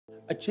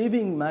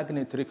Achieving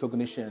magnet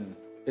recognition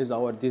is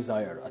our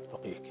desire at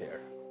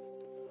FAKEEH.CARE.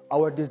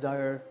 Our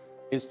desire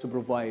is to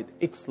provide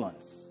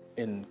excellence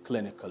in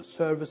clinical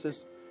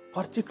services,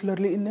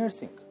 particularly in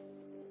nursing.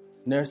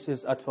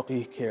 Nurses at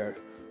FAKEEH.CARE,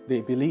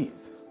 they believe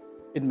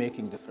in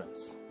making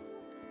difference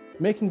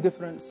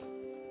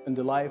in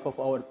the life of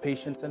our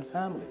patients and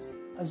families,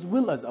 as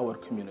well as our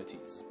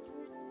communities.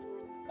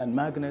 And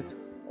Magnet,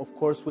 of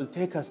course, will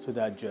take us to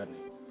that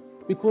journey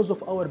because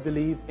of our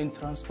belief in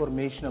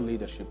transformational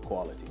leadership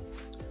quality,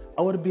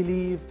 our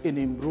belief in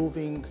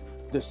improving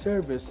the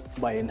service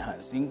by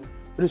enhancing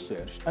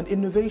research and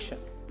innovation,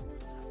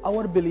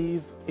 our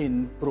belief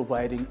in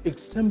providing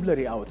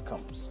exemplary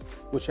outcomes,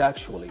 which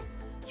actually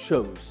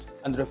shows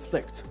and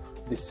reflect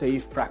the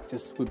safe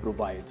practice we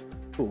provide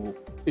to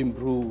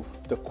improve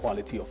the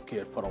quality of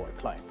care for our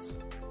clients.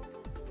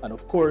 And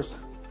of course,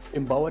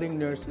 empowering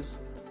nurses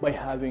by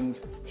having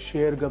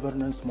shared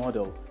governance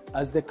model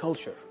as the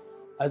culture,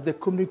 as the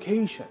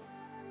communication,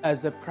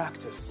 as the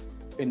practice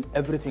in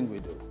everything we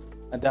do.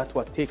 And that's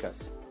what takes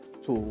us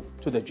to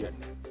the journey.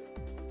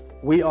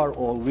 We are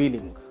all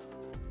willing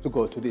to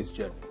go to this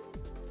journey.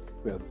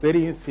 We have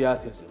very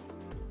enthusiasm,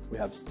 we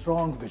have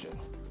strong vision,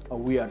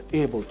 and we are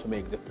able to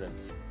make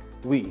difference.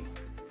 We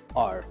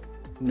are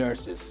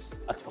nurses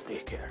at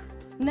FAKEEH.CARE.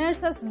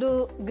 Nurses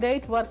do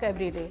great work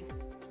every day.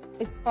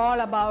 It's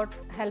all about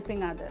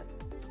helping others.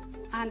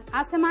 And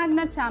as a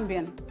Magnet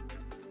champion,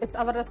 it's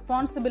our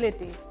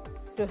responsibility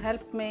to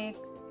help make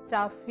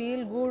staff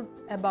feel good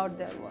about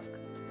their work.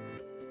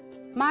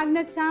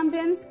 Magnet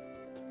champions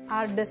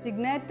are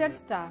designated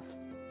staff,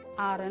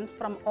 RNs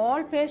from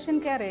all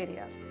patient care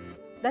areas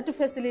that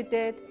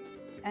facilitate,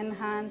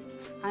 enhance,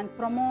 and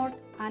promote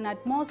an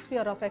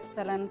atmosphere of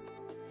excellence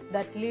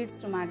that leads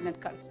to Magnet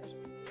culture.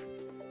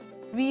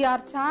 We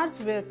are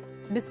charged with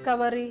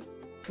discovery,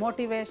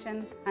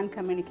 motivation, and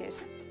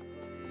communication.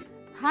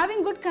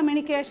 Having good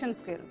communication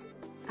skills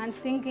and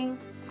thinking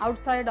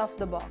outside of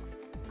the box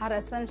are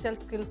essential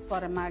skills for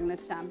a Magnet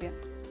champion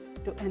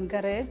to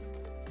encourage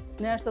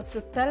nurses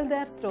to tell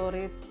their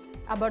stories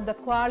about the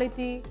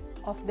quality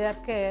of their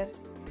care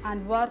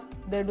and work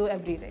they do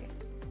every day.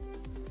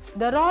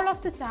 The role of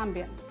the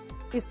champion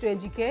is to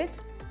educate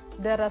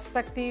their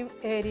respective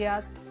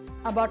areas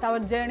about our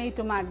journey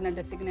to Magnet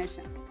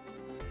designation.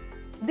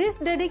 These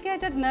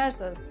dedicated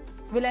nurses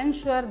will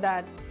ensure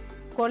that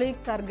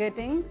colleagues are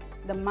getting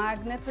the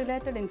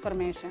Magnet-related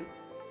information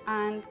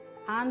and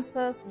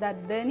answers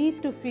that they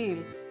need to feel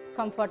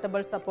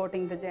comfortable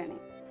supporting the journey.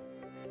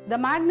 The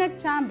Magnet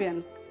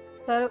champions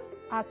serve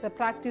as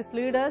practice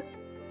leaders,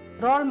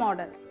 role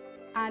models,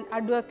 and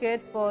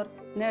advocates for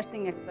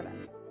nursing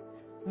excellence.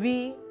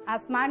 We,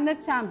 as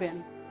Magnet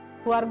champions,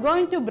 who are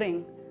going to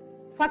bring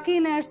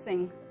FAKEEH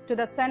nursing to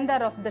the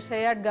center of the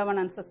shared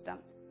governance system,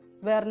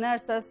 where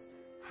nurses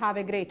have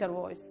a greater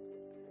voice.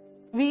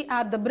 We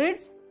are the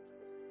bridge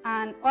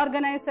an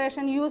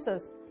organization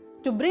uses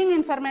to bring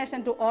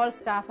information to all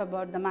staff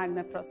about the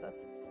Magnet process.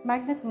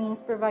 Magnet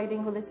means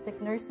providing holistic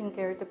nursing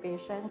care to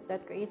patients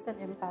that creates an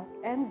impact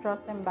and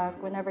draws them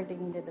back whenever they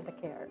needed the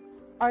care.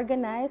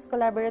 Organized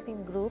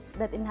collaborative group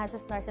that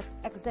enhances nurses'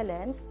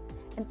 excellence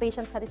and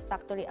patient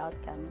satisfactory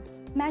outcome.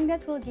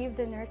 Magnet will give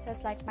the nurses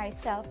like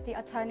myself the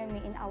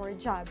autonomy in our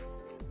jobs.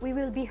 We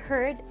will be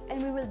heard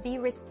and we will be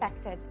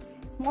respected.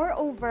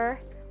 Moreover,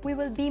 we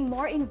will be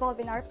more involved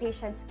in our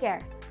patients'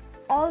 care.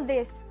 All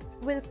this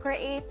will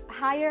create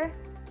higher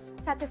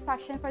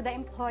satisfaction for the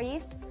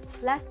employees,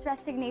 less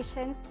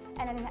resignations,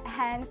 and an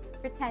enhanced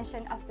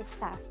retention of the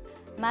staff.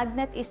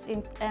 Magnet is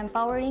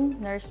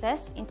empowering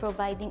nurses in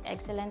providing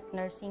excellent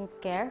nursing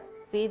care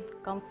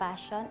with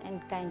compassion and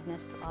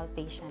kindness to all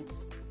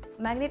patients.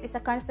 Magnet is a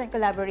constant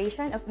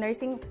collaboration of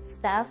nursing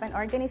staff and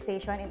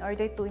organization in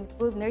order to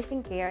improve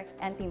nursing care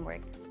and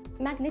teamwork.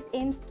 Magnet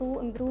aims to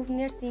improve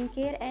nursing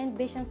care and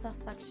patient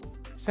satisfaction.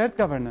 Shared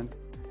governance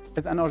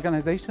is an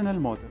organizational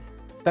model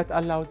that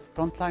allows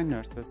frontline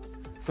nurses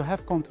to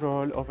have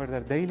control over their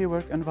daily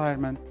work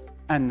environment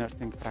and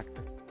nursing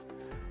practice.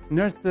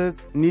 Nurses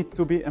need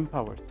to be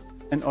empowered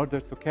in order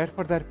to care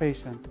for their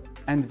patients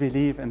and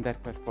believe in their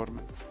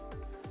performance.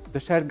 The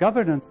shared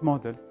governance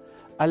model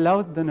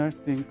allows the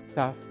nursing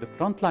staff, the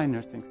frontline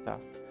nursing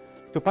staff,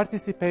 to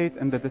participate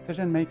in the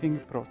decision-making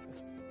process,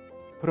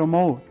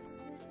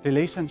 promotes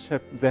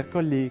relationship with their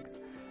colleagues,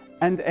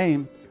 and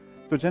aims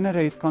to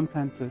generate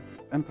consensus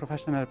in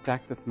professional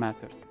practice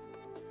matters.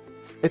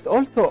 It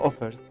also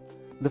offers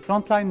the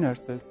frontline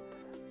nurses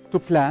to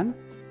plan,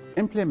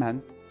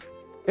 implement,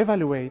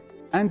 evaluate,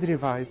 and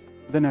revise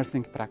the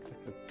nursing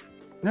practices.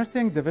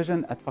 Nursing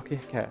division at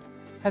FAKEEH.CARE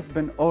has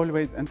been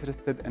always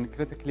interested in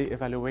critically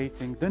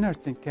evaluating the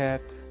nursing care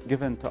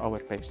given to our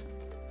patients.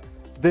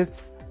 This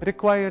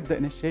required the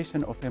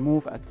initiation of a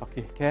move at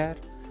FAKEEH.CARE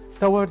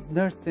towards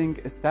nursing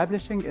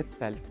establishing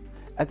itself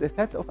as a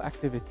set of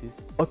activities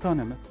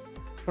autonomous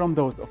from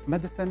those of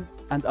medicine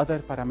and other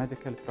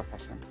paramedical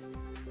professions.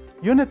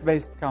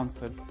 Unit-based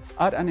councils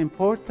are an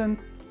important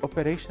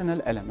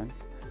operational element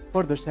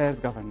for the shared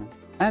governance,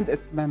 and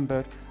its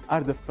members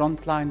are the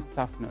frontline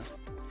staff nurse.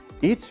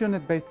 Each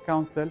unit-based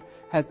council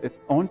has its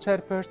own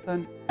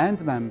chairperson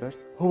and members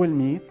who will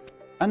meet,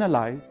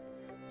 analyze,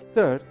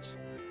 search,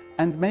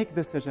 and make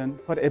decisions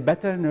for a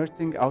better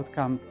nursing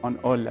outcomes on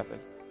all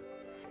levels.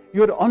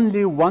 You're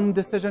only one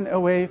decision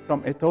away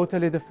from a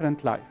totally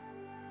different life.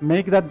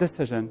 Make that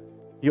decision.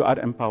 You are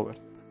empowered.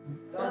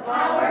 The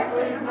power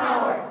to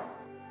empower.